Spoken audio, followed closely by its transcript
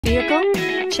vehicle?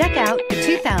 Check out the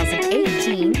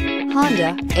 2018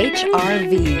 Honda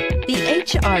HR-V.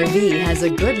 The HR-V has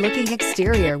a good-looking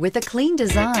exterior with a clean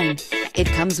design. It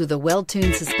comes with a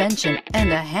well-tuned suspension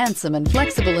and a handsome and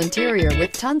flexible interior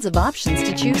with tons of options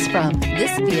to choose from.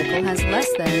 This vehicle has less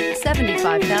than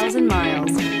 75,000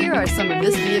 miles. Here are some of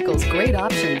this vehicle's great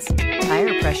options: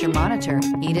 tire pressure monitor,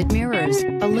 heated mirrors,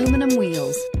 aluminum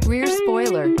wheels, rear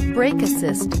spoiler, brake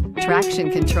assist,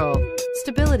 traction control,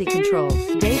 stability control,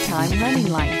 daytime running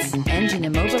lights, engine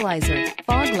immobilizer,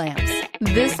 fog lamps.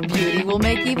 This beauty will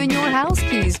make even your house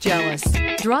keys jealous.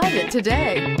 Drive it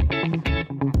today.